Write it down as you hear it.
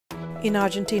In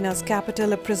Argentina's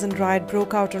capital, a prison riot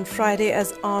broke out on Friday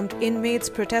as armed inmates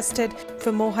protested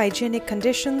for more hygienic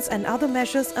conditions and other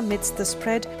measures amidst the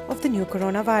spread of the new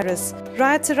coronavirus.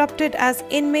 Riots erupted as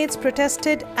inmates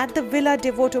protested at the Villa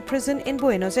Devoto prison in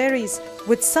Buenos Aires,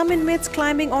 with some inmates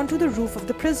climbing onto the roof of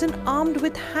the prison armed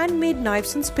with handmade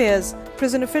knives and spears.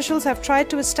 Prison officials have tried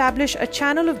to establish a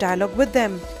channel of dialogue with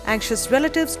them. Anxious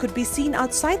relatives could be seen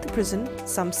outside the prison,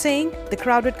 some saying the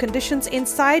crowded conditions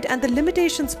inside and the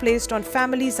limitations placed on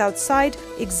families outside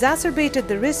exacerbated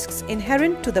the risks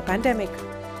inherent to the pandemic.